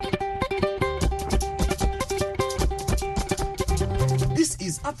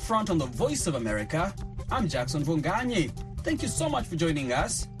Upfront on the Voice of America. I'm Jackson Vunganyi. Thank you so much for joining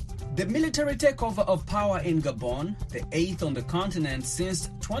us. The military takeover of power in Gabon, the eighth on the continent since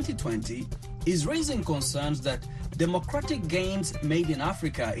 2020, is raising concerns that democratic gains made in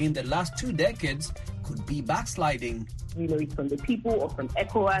Africa in the last 2 decades could be backsliding. It's from the people or from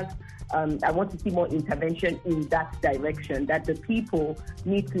ECOWAS. I want to see more intervention in that direction, that the people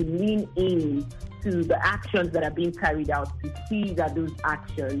need to lean in to the actions that are being carried out to see that those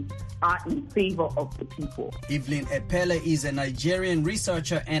actions are in favor of the people. Evelyn Epele is a Nigerian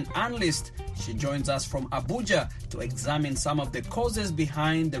researcher and analyst. She joins us from Abuja to examine some of the causes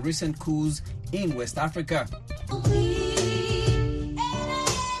behind the recent coups in West Africa.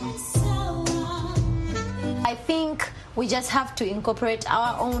 I think we just have to incorporate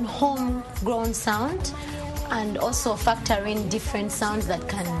our own homegrown sound and also factor in different sounds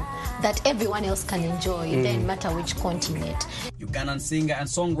that everyone else can enjoy. It doesn't matter which continent. Ugandan singer and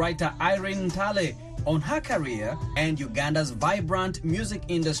songwriter Irene Ntale on her career and Uganda's vibrant music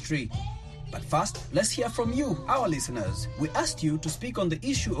industry. But first, let's hear from you, our listeners. We asked you to speak on the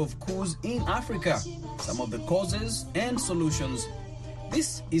issue of coups in Africa, some of the causes and solutions.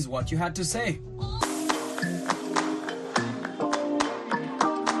 This is what you had to say.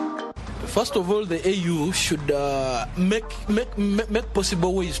 First of all, the AU should make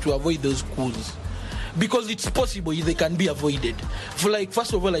possible ways to avoid those coups. Because it's possible they can be avoided.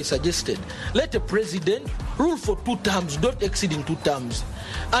 First of all, I suggested, let a president rule for 2 terms, don't exceed in 2 terms.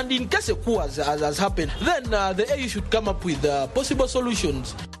 And in case a coup has happened, then the AU should come up with possible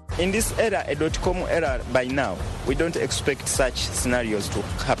solutions. In this era, a .com era by now, we don't expect such scenarios to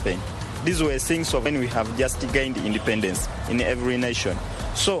happen. These were things of when we have just gained independence in every nation.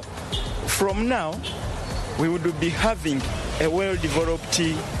 So, from now, we would be having a well-developed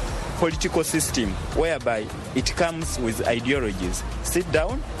political system whereby it comes with ideologies. Sit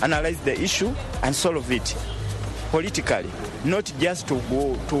down, analyze the issue, and solve it politically, not just to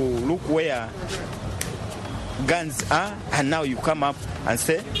go to look where guns are, and now you come up and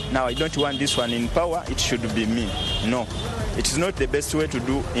say, now I don't want this one in power, it should be me. No, it is not the best way to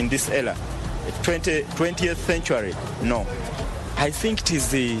do in this era. 20th century, no. I think it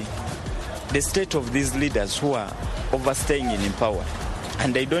is the state of these leaders who are overstaying in power,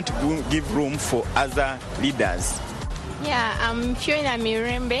 and they don't give room for other leaders. Yeah, I'm Fiona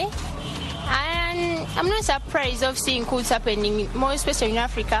Mirembe, and I'm not surprised of seeing coups happening, more especially in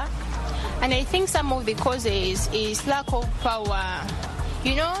Africa. And I think some of the causes is lack of power.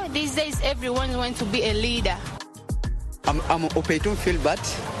 You know, these days everyone wants to be a leader. I'm Opetun Philbert.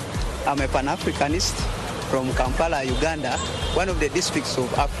 I'm a Pan-Africanist from Kampala, Uganda, one of the districts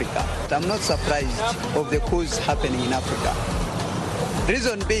of Africa. I'm not surprised of the coups happening in Africa.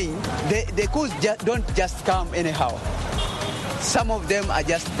 Reason being, the coups don't just come anyhow. Some of them are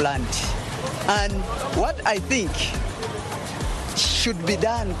just planned. And what I think should be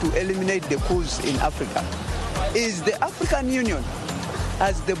done to eliminate the coups in Africa is the African Union,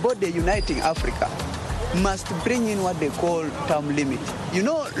 as the body uniting Africa, must bring in what they call term limit. You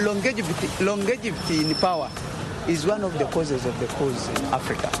know, longevity in power is one of the causes of the coups in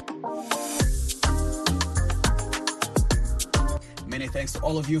Africa. Many thanks to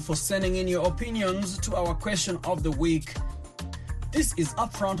all of you for sending in your opinions to our question of the week. This is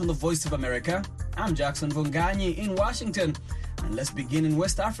Upfront on the Voice of America. I'm Jackson Vunganyi in Washington. And let's begin in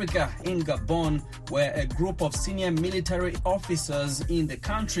West Africa, in Gabon, where a group of senior military officers in the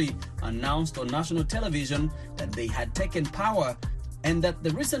country announced on national television that they had taken power and that the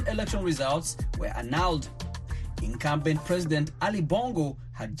recent election results were annulled. Incumbent President Ali Bongo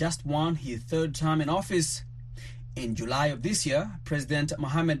had just won his 3rd term in office. In July of this year, President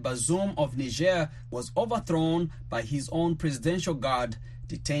Mohamed Bazoum of Niger was overthrown by his own presidential guard,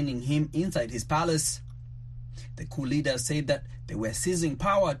 detaining him inside his palace. The coup leaders said that they were seizing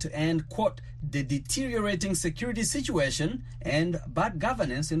power to end, quote, the deteriorating security situation and bad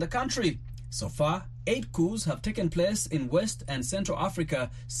governance in the country. So far, 8 coups have taken place in West and Central Africa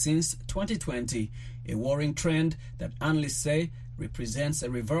since 2020, a worrying trend that analysts say represents a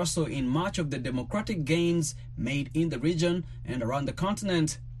reversal in much of the democratic gains made in the region and around the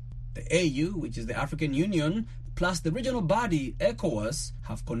continent. The AU, which is the African Union, plus the regional body ECOWAS,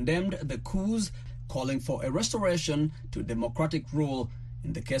 have condemned the coups, calling for a restoration to democratic rule.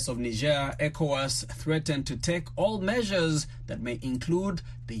 In the case of Niger, ECOWAS threatened to take all measures that may include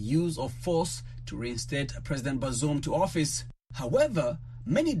the use of force to reinstate President Bazoum to office. However,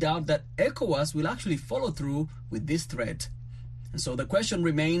 many doubt that ECOWAS will actually follow through with this threat. And so the question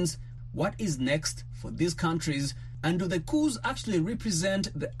remains, what is next for these countries, and do the coups actually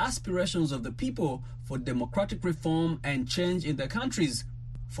represent the aspirations of the people for democratic reform and change in their countries?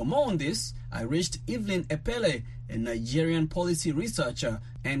 For more on this, I reached Evelyn Epele, a Nigerian policy researcher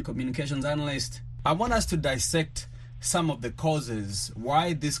and communications analyst. I want us to dissect some of the causes,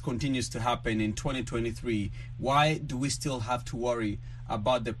 why this continues to happen in 2023. Why do we still have to worry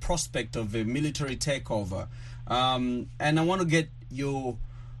about the prospect of a military takeover? And I want to get your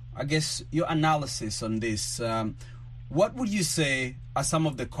analysis on this. What would you say are some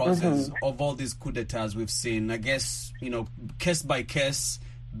of the causes of all these coup d'etats we've seen? I guess, case by case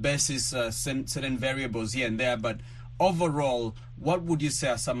basis, certain variables here and there, but overall, what would you say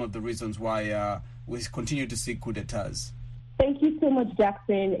are some of the reasons why we continue to see coup d'etats? Thank you so much,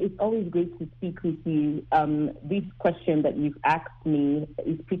 Jackson. It's always great to speak with you. This question that you've asked me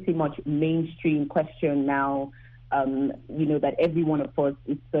is pretty much mainstream question now. That every one of us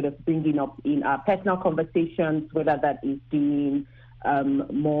is sort of bringing up in our personal conversations, whether that is doing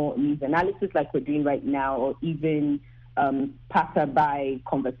more news analysis like we're doing right now, or even passerby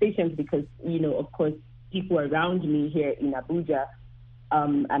conversations, because, of course, people around me here in Abuja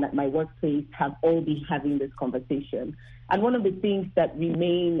and at my workplace have all been having this conversation. And one of the things that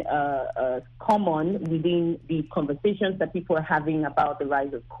remain common within the conversations that people are having about the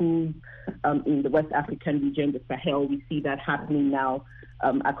rise of coups in the West African region, the Sahel, we see that happening now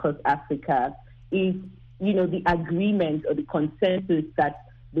across Africa, is, the agreement or the consensus that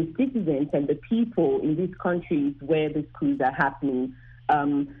the citizens and the people in these countries where these coups are happening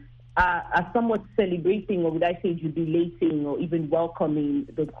are somewhat celebrating, or would I say jubilating, or even welcoming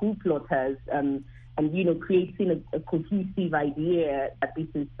the coup plotters, and creating a cohesive idea that this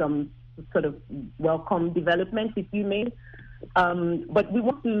is some sort of welcome development, if you may. But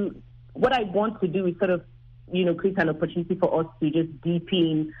what I want to do is sort of, create an opportunity for us to just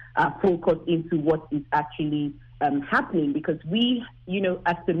deepen our focus into what is actually happening, because we,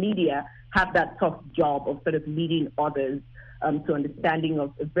 as the media, have that tough job of sort of leading others to understanding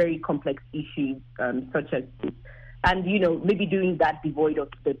of very complex issues such as this. And, maybe doing that devoid of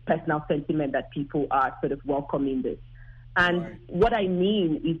the personal sentiment that people are sort of welcoming this. And what I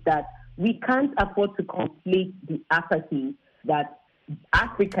mean is that we can't afford to conflate the apathy that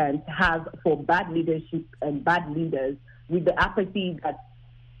Africans have for bad leadership and bad leaders with the apathy that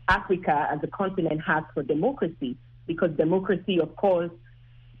Africa as a continent has for democracy. Because democracy, of course,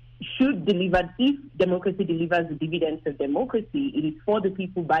 should deliver, if democracy delivers the dividends of democracy, it is for the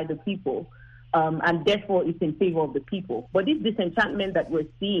people, by the people, and therefore it's in favor of the people. But this disenchantment that we're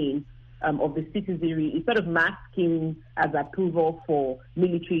seeing of the citizenry is sort of masking as approval for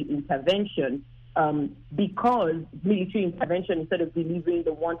military intervention, because military intervention is sort of delivering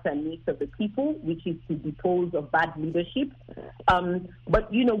the wants and needs of the people, which is to dispose of bad leadership. But,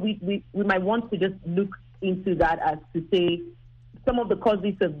 we might want to just look into that as to say, some of the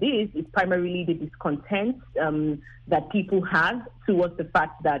causes of this is primarily the discontent that people have towards the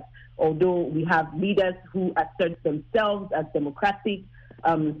fact that although we have leaders who assert themselves as democratic,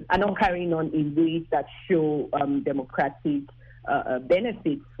 are not carrying on in ways that show democratic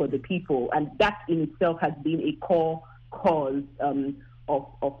benefits for the people. And that in itself has been a core cause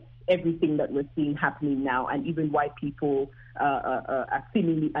of everything that we're seeing happening now, and even why people are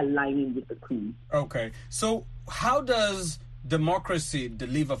seemingly aligning with the coup. Okay. So how does democracy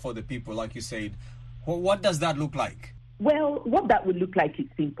deliver for the people, like you said? What does that look like? Well, what that would look like is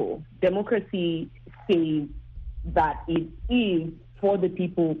simple. Democracy says that it is for the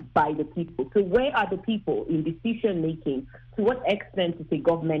people, by the people. So where are the people in decision-making? To what extent is the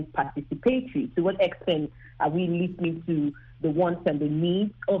government participatory? To what extent are we listening to the wants and the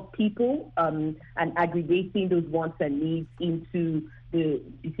needs of people and aggregating those wants and needs into the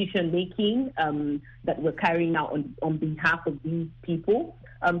decision-making that we're carrying out on behalf of these people?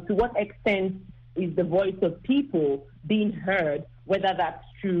 To what extent is the voice of people being heard, whether that's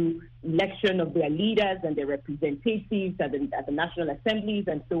through election of their leaders and their representatives at the national assemblies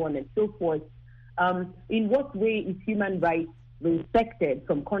and so on and so forth? In what way is human rights respected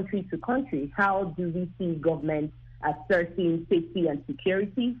from country to country? How do we see government asserting safety and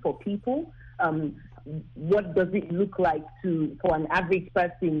security for people? What does it look like for an average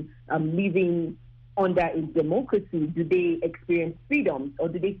person living under a democracy? Do they experience freedom, or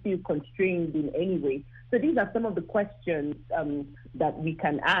do they feel constrained in any way? So these are some of the questions that we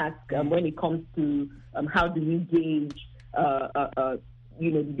can ask when it comes to how do we gauge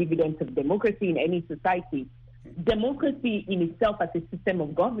the dividends of democracy in any society. Democracy in itself as a system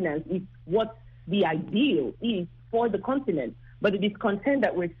of governance is what the ideal is for the continent. But the discontent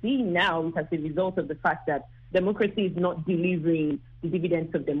that we're seeing now is as a result of the fact that democracy is not delivering the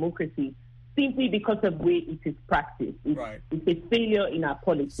dividends of democracy. simply because of the way it is practiced. It's a failure in our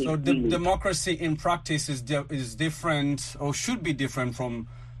politics. So democracy in practice is different, or should be different from,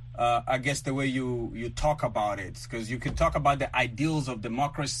 I guess, the way you talk about it. Because you can talk about the ideals of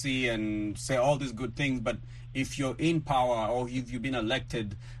democracy and say all these good things, but if you're in power or if you've been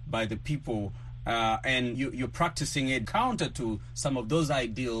elected by the people and you're practicing it counter to some of those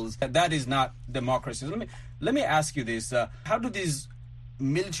ideals, that is not democracy. Let me ask you this. How do these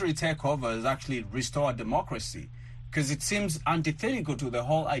military takeovers actually restore democracy? Because it seems antithetical to the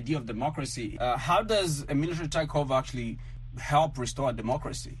whole idea of democracy. How does a military takeover actually help restore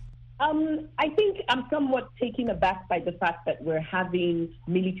democracy? I think I'm somewhat taken aback by the fact that we're having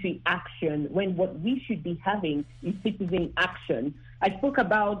military action when what we should be having is citizen action. I spoke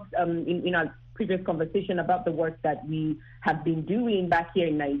about, in our previous conversation, about the work that we have been doing back here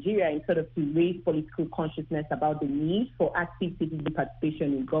in Nigeria in sort of to raise political consciousness about the need for active citizen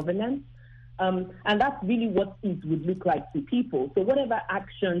participation in governance. And that's really what it would look like to people. So whatever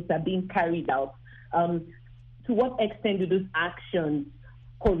actions are being carried out, to what extent do those actions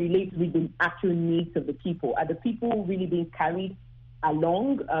correlate with the actual needs of the people? Are the people really being carried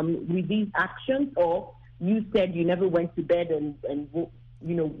along with these actions? Or you said you never went to bed and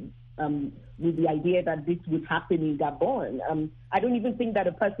with the idea that this would happen in Gabon. I don't even think that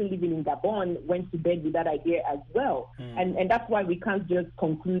a person living in Gabon went to bed with that idea as well. And that's why we can't just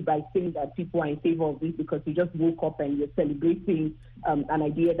conclude by saying that people are in favor of this because you just woke up and you're celebrating an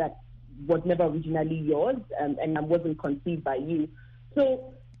idea that was never originally yours and wasn't conceived by you.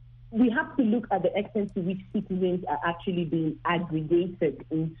 So we have to look at the extent to which citizens are actually being aggregated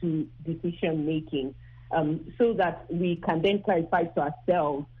into decision making so that we can then clarify to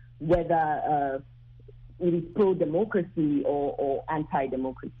ourselves whether it is pro-democracy or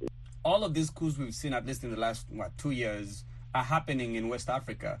anti-democracy. All of these coups we've seen, at least in the last 2 years, are happening in West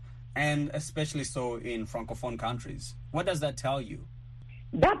Africa, and especially so in Francophone countries. What does that tell you?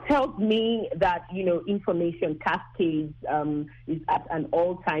 That tells me that, information cascades is at an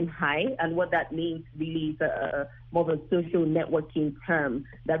all-time high, and what that means really is more of a social networking term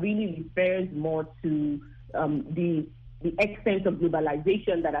that really refers more to the extent of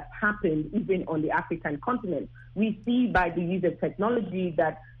globalization that has happened even on the African continent. We see by the use of technology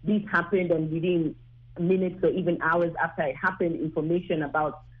that this happened, and within minutes or even hours after it happened, information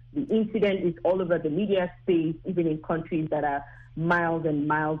about the incident is all over the media space, even in countries that are miles and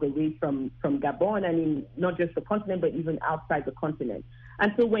miles away from Gabon, and in not just the continent, but even outside the continent.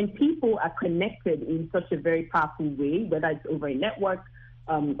 And so when people are connected in such a very powerful way, whether it's over a network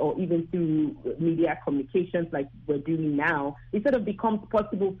or even through media communications like we're doing now, it sort of becomes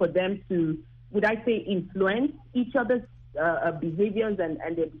possible for them to, would I say, influence each other's behaviors and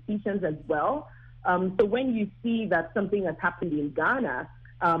their decisions as well. So when you see that something has happened in Ghana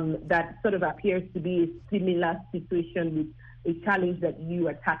that sort of appears to be a similar situation with a challenge that you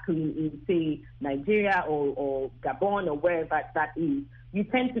are tackling in, say, Nigeria or Gabon or wherever that is, you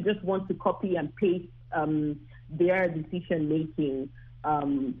tend to just want to copy and paste their decision-making.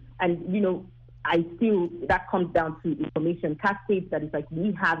 That comes down to information cascades. That is like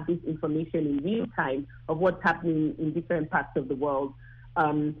we have this information in real time of what's happening in different parts of the world.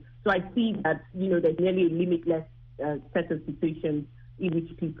 So I see that, there's nearly a limitless set of situations in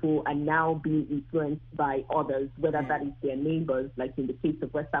which people are now being influenced by others, whether that is their neighbors, like in the case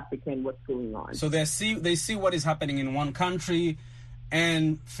of West Africa and what's going on. So they see what is happening in one country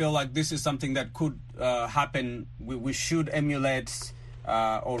and feel like this is something that could happen. We should emulate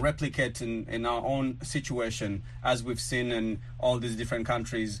or replicate in our own situation, as we've seen in all these different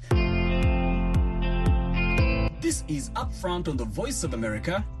countries. This is Upfront on the Voice of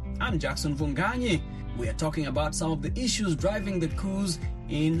America. I'm Jackson Vunganyi. We are talking about some of the issues driving the coups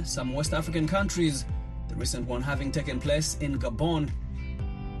in some West African countries, the recent one having taken place in Gabon.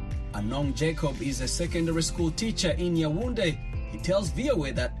 Anong Jacob is a secondary school teacher in Yaoundé. He tells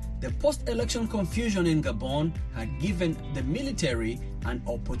VOA that the post-election confusion in Gabon had given the military an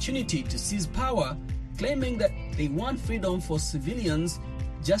opportunity to seize power, claiming that they want freedom for civilians,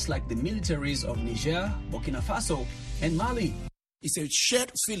 just like the militaries of Niger, Burkina Faso, and Mali. It's a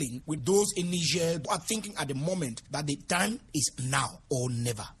shared feeling with those in Niger who are thinking at the moment that the time is now or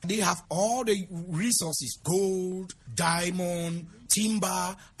never. They have all the resources, gold, diamond,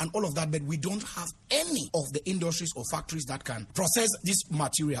 timber, and all of that, but we don't have any of the industries or factories that can process this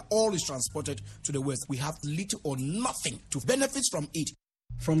material. All is transported to the West. We have little or nothing to benefit from it.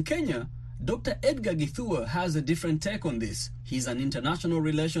 From Kenya, Dr. Edgar Githua has a different take on this. He's an international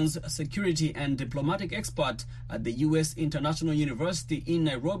relations, security, and diplomatic expert at the U.S. International University in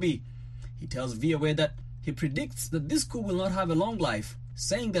Nairobi. He tells VOA that he predicts that this coup will not have a long life,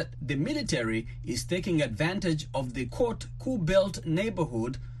 saying that the military is taking advantage of the, quote, coup belt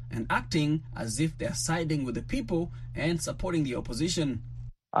neighborhood and acting as if they're siding with the people and supporting the opposition.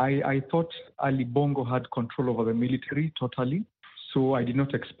 I thought Ali Bongo had control over the military totally, so I did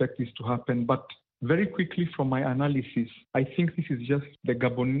not expect this to happen. But very quickly from my analysis, I think this is just the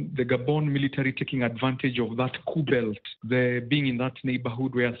Gabon military taking advantage of that coup belt, the being in that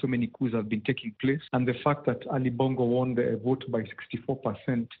neighborhood where so many coups have been taking place, and the fact that Ali Bongo won the vote by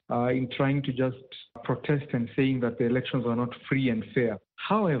 64% in trying to just protest and saying that the elections are not free and fair.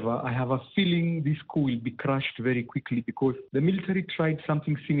 However, I have a feeling this coup will be crushed very quickly because the military tried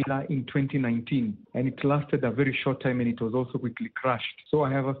something similar in 2019 and it lasted a very short time and it was also quickly crushed. So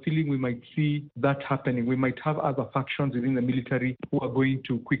I have a feeling we might see that happening. We might have other factions within the military who are going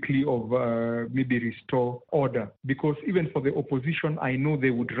to quickly maybe restore order, because even for the opposition, I know they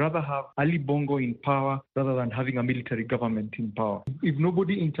would rather have Ali Bongo in power rather than having a military government in power. If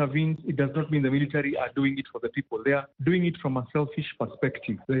nobody intervenes, it does not mean the military are doing it for the people. They are doing it from a selfish perspective.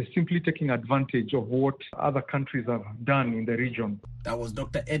 They're simply taking advantage of what other countries have done in the region. That was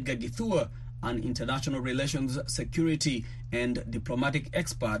Dr. Edgar Githua, an international relations, security, and diplomatic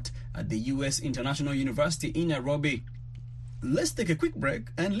expert at the U.S. International University in Nairobi. Let's take a quick break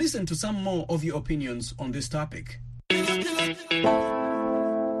and listen to some more of your opinions on this topic.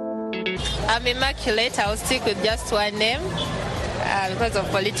 I'm Immaculate. I'll stick with just one name because of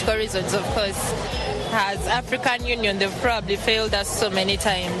political reasons, of course. As African Union, they've probably failed us so many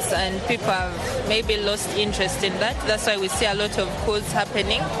times and people have maybe lost interest in that. That's why we see a lot of coups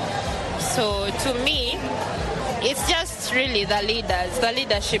happening. So to me, it's just really the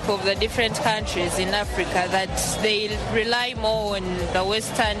leadership of the different countries in Africa, that they rely more on the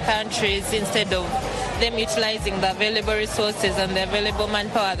Western countries instead of them utilizing the available resources and the available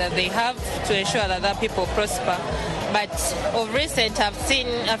manpower that they have to ensure that the people prosper. But of recent, I've seen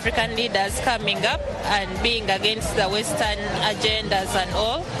African leaders coming up and being against the Western agendas and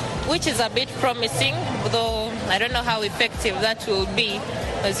all, which is a bit promising, though I don't know how effective that will be.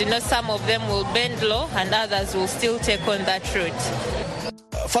 As you know, some of them will bend low and others will still take on that route.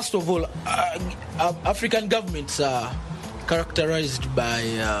 First of all, African governments are characterized by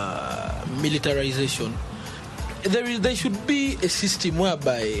militarization. There should be a system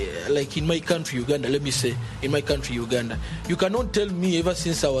whereby, like in my country, Uganda, you cannot tell me ever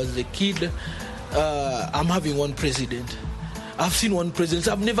since I was a kid, I'm having one president. I've seen one president.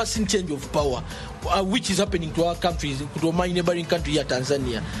 I've never seen change of power, which is happening to our countries, to my neighboring country here,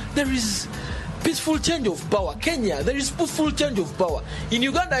 Tanzania. There is peaceful change of power. Kenya, there is peaceful change of power. In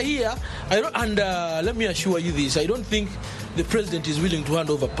Uganda here, let me assure you this, I don't think the president is willing to hand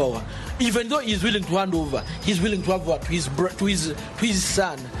over power. Even though he's willing to hand over, he's willing to have what to his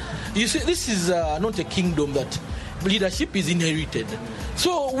son. You see, this is not a kingdom that leadership is inherited.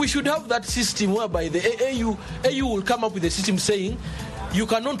 So we should have that system whereby the AU will come up with a system saying you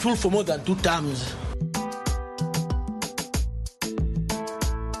cannot rule for more than 2 terms.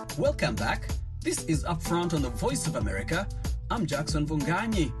 Welcome back. This is Upfront on the Voice of America. I'm Jackson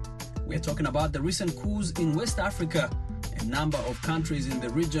Vunganyi. We're talking about the recent coups in West Africa. A number of countries in the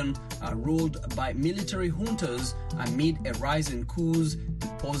region are ruled by military juntas amid a rise in coups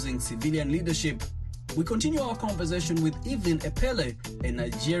deposing civilian leadership. We continue our conversation with Evelyn Epele, a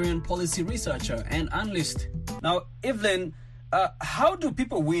Nigerian policy researcher and analyst. Now, Evelyn, how do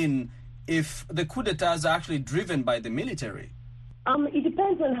people win if the coup d'etats are actually driven by the military? It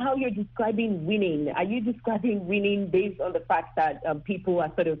depends on how you're describing winning. Are you describing winning based on the fact that people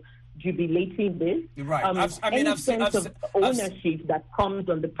are sort of jubilating this? Right. Any sense of ownership that comes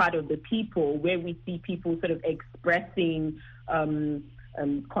on the part of the people, where we see people sort of expressing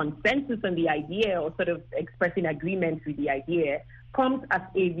consensus on the idea or sort of expressing agreement with the idea, comes as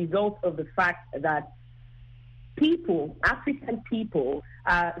a result of the fact that people, African people,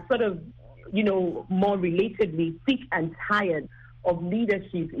 are sort of, more relatedly sick and tired of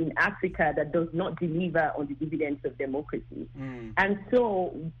leadership in Africa that does not deliver on the dividends of democracy. And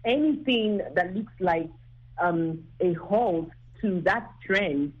so anything that looks like a halt to that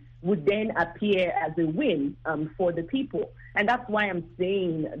trend would then appear as a win for the people. And that's why I'm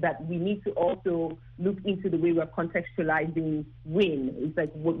saying that we need to also look into the way we're contextualizing win. It's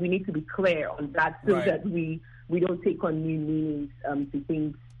like we need to be clear on that so that we don't take on new meanings to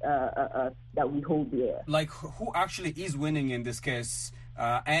things that we hold there. Like, who actually is winning in this case?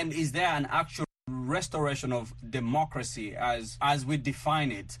 And is there an actual restoration of democracy as we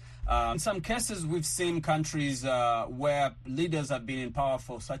define it? In some cases, we've seen countries where leaders have been in power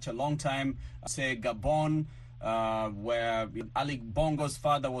for such a long time, say Gabon, where Ali Bongo's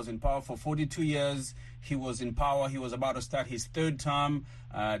father was in power for 42 years. He was in power. He was about to start his third term.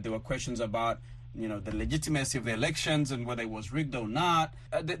 There were questions about, the legitimacy of the elections and whether it was rigged or not.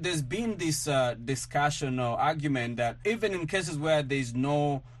 There's been this discussion or argument that even in cases where there's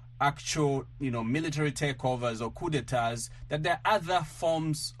no actual, military takeovers or coup d'etats, that there are other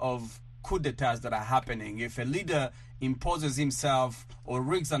forms of coup d'etats that are happening. If a leader imposes himself or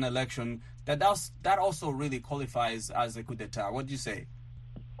rigs an election, that also really qualifies as a coup d'etat. What do you say?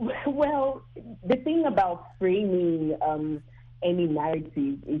 Well, the thing about framing any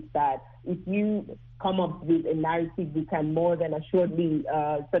narrative is that if you come up with a narrative, you can more than assuredly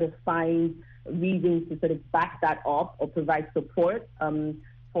sort of find reasons to sort of back that up or provide support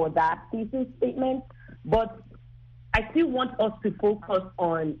for that thesis statement. But I still want us to focus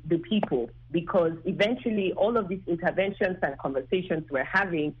on the people, because eventually all of these interventions and conversations we're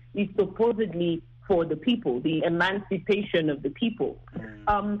having is supposedly for the people, the emancipation of the people.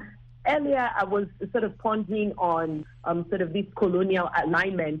 Earlier, I was sort of pondering on sort of this colonial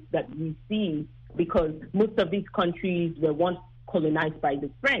alignment that we see, because most of these countries were once colonized by the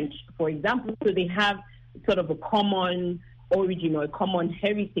French, for example, so they have sort of a common origin or a common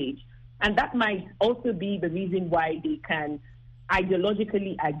heritage. And that might also be the reason why they can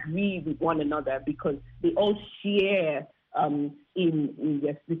ideologically agree with one another, because they all share in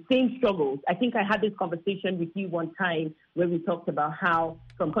the same struggles. I think I had this conversation with you one time where we talked about how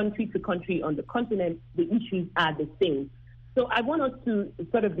from country to country on the continent, the issues are the same. So I want us to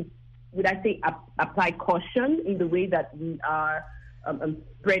sort of, apply caution in the way that we are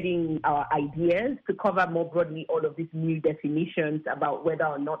spreading our ideas to cover more broadly all of these new definitions about whether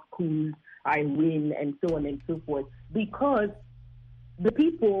or not coups are a win and so on and so forth, because the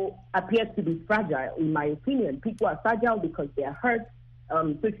people appear to be fragile, in my opinion. People are fragile because they are hurt.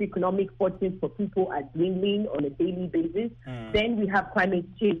 Socioeconomic fortunes for people are dwindling on a daily basis. Then we have climate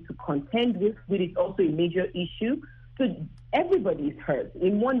change to contend with, which is also a major issue. So everybody is hurt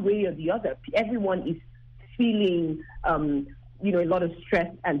in one way or the other. Everyone is feeling, a lot of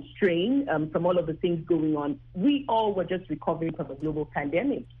stress and strain from all of the things going on. We all were just recovering from a global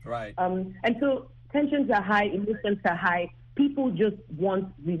pandemic. Right. And so tensions are high, emotions are high. People just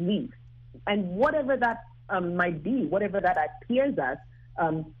want relief. And whatever that might be, whatever that appears as,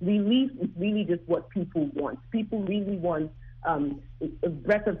 relief is really just what people want. People really want a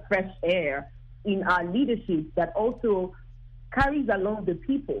breath of fresh air in our leadership that also carries along the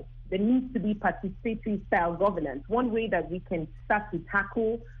people. There needs to be participatory style governance. One way that we can start to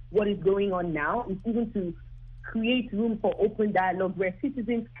tackle what is going on now is even to create room for open dialogue where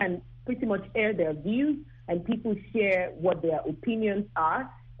citizens can pretty much air their views and people share what their opinions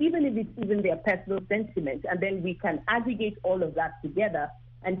are, even if it's even their personal sentiments. And then we can aggregate all of that together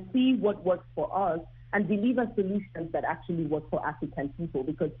and see what works for us and deliver solutions that actually work for African people,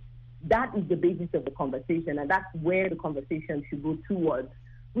 because that is the basis of the conversation, and that's where the conversation should go towards,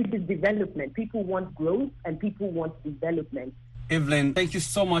 which is development. People want growth and people want development. Evelyn, thank you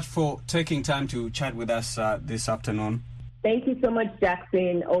so much for taking time to chat with us this afternoon. Thank you so much,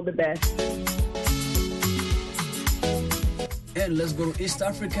 Jackson. All the best. And let's go to East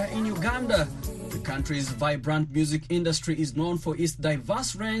Africa in Uganda. The country's vibrant music industry is known for its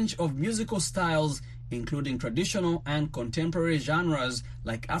diverse range of musical styles, including traditional and contemporary genres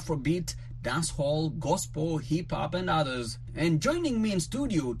like Afrobeat, dancehall, gospel, hip-hop, and others. And joining me in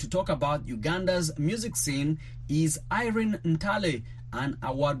studio to talk about Uganda's music scene is Irene Ntale, an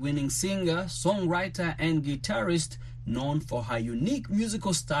award-winning singer, songwriter, and guitarist known for her unique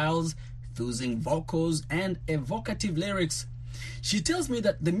musical styles, enthusing vocals, and evocative lyrics. She tells me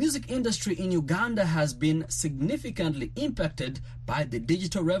that the music industry in Uganda has been significantly impacted by the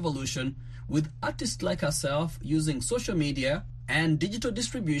digital revolution, with artists like herself using social media and digital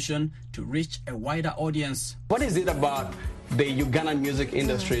distribution to reach a wider audience. What is it about the Ugandan music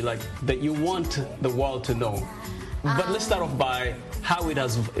industry that you want the world to know? But let's start off by how it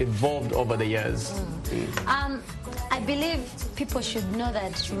has evolved over the years. I believe people should know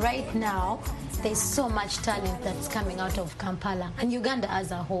that right now there's so much talent that's coming out of Kampala and Uganda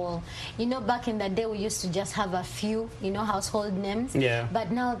as a whole. Back in the day we used to just have a few, household names. Yeah.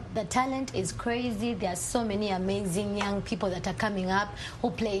 But now the talent is crazy. There are so many amazing young people that are coming up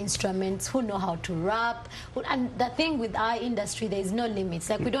who play instruments, who know how to rap. And the thing with our industry, there is no limits.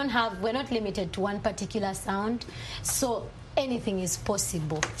 We're not limited to one particular sound. So anything is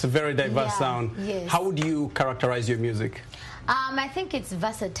possible. It's a very diverse sound. Yes. How would you characterize your music? I think it's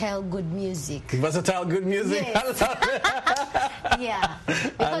versatile, good music. Versatile, good music? Yes. Yeah.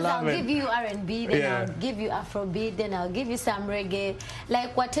 Because I'll give you R&B, then I'll give you Afrobeat, then I'll give you some reggae.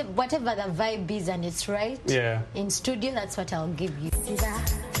 Like whatever the vibe is and it's right. Yeah. In studio, that's what I'll give you.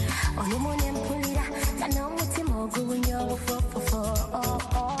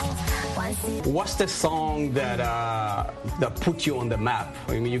 What's the song that put you on the map?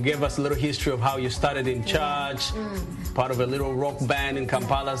 I mean, you gave us a little history of how you started in church, part of a little rock band in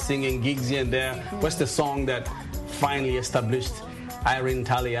Kampala, singing gigs here and there. What's the song that finally established Irene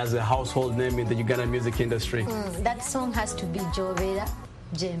Ntale as a household name in the Ugandan music industry? That song has to be Jovera,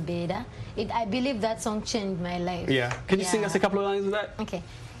 Jembeda. I believe that song changed my life. Yeah. Can you sing us a couple of lines of that? Okay.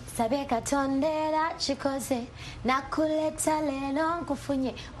 Sabe katondera chikoze nakuleta lelo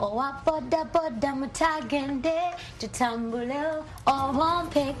nkufunye owa boda boda mutagende tutambule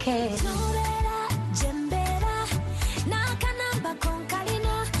owompeke Jovera jembera nakanamba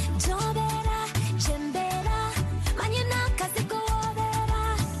konkalina Jovera jembera manyina kasiko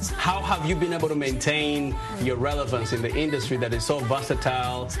wovera. How have you been able to maintain your relevance in the industry that is so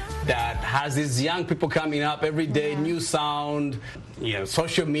versatile, that has these young people coming up every day, new sound,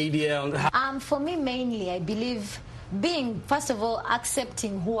 social media? For me, mainly, I believe being, first of all,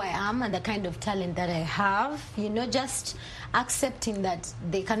 accepting who I am and the kind of talent that I have, just accepting that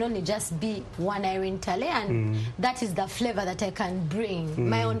they can only just be one Irene Ntale, and that is the flavor that I can bring,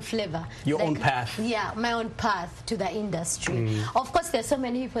 my own flavor. Your own path. Yeah, my own path to the industry. Of course, there's so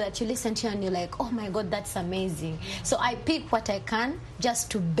many people that you listen to and you're like, oh my God, that's amazing. So I pick what I can just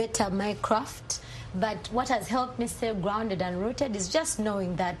to better my craft. But what has helped me stay grounded and rooted is just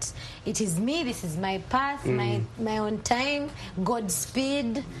knowing that it is me, this is my path, my own time, God's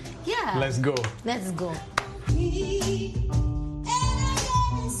speed. Yeah. Let's go. Let's go.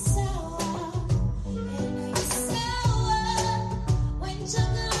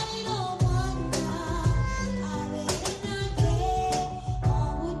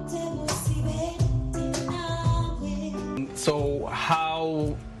 So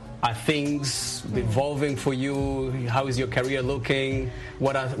how are things evolving for you? How is your career looking?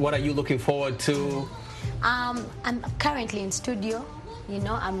 What are you looking forward to? I'm currently in studio.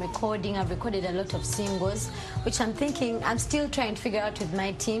 I'm recording. I've recorded a lot of singles, which I'm thinking, I'm still trying to figure out with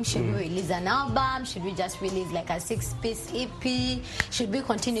my team. Should we release an album? Should we just release like a 6-piece EP? Should we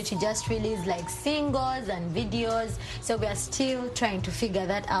continue to just release like singles and videos? So we are still trying to figure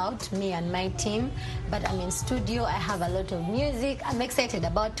that out, me and my team. But I'm in studio. I have a lot of music. I'm excited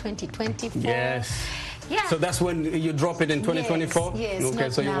about 2024. Yes. Yeah. So that's when you drop it in 2024? Yes. Okay,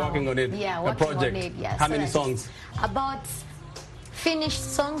 so you're working on it. Yeah, a project. On it, yeah. How many songs? About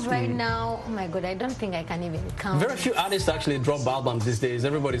finished songs right now. Oh my God, I don't think I can even count. Very few artists actually drop albums these days.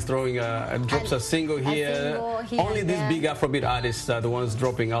 Everybody's throwing drops a single here. Only these big Afrobeat artists are the ones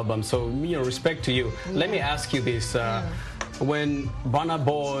dropping albums. So, respect to you. Yeah. Let me ask you this. When Burna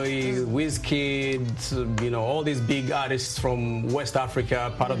Boy, Wizkid, all these big artists from West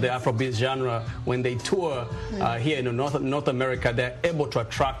Africa, part of the Afrobeat genre, when they tour here in North America, they're able to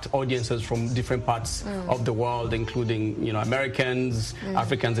attract audiences from different parts of the world, including Americans,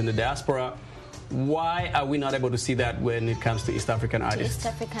 Africans in the diaspora. Why are we not able to see that when it comes to East African artists? East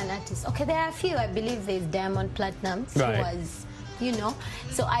African artists. Okay, there are a few. I believe there's Diamond Platnumz, who was...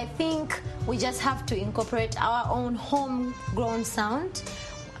 So I think we just have to incorporate our own homegrown sound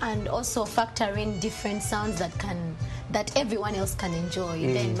and also factor in different sounds that everyone else can enjoy.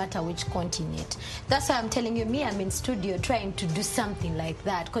 It doesn't matter which continent. That's why I'm telling you, I'm in studio trying to do something like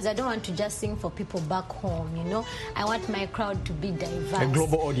that, because I don't want to just sing for people back home, I want my crowd to be diverse. A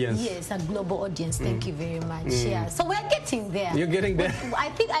global audience. Yes, a global audience. Thank you very much. Yeah. So we're getting there. You're getting there. I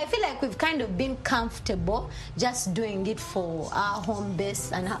feel like we've kind of been comfortable just doing it for our home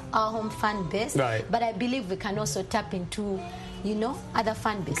base and our home fan base. Right. But I believe we can also tap into other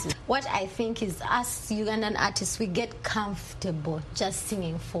fan bases. What I think is us Ugandan artists, we get comfortable just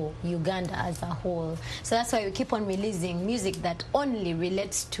singing for Uganda as a whole. So that's why we keep on releasing music that only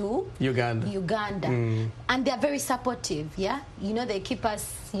relates to Uganda. And they're very supportive, they keep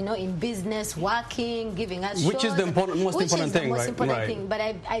us, in business, working, giving us shows. Which is the most important thing, right? But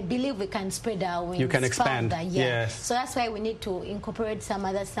I believe we can spread our wings. You can expand. Further, Yes. So that's why we need to incorporate some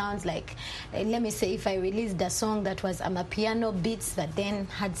other sounds. Like, let me say, if I released a song that was amapiano beats that then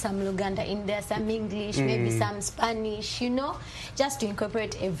had some Luganda in there, some English, maybe some Spanish, just to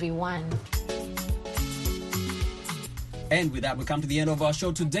incorporate everyone. And with that, we come to the end of our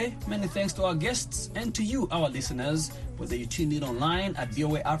show today. Many thanks to our guests and to you, our listeners, whether you tuned in online at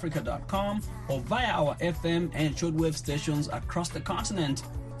voaafrica.com or via our FM and shortwave stations across the continent.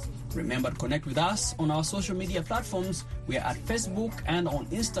 Remember to connect with us on our social media platforms. We are at Facebook and on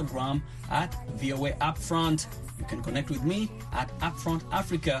Instagram at VOA Upfront. You can connect with me at Upfront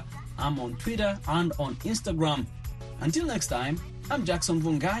Africa. I'm on Twitter and on Instagram. Until next time, I'm Jackson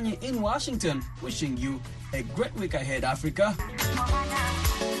Vunganyi in Washington, wishing you a great week ahead, Africa.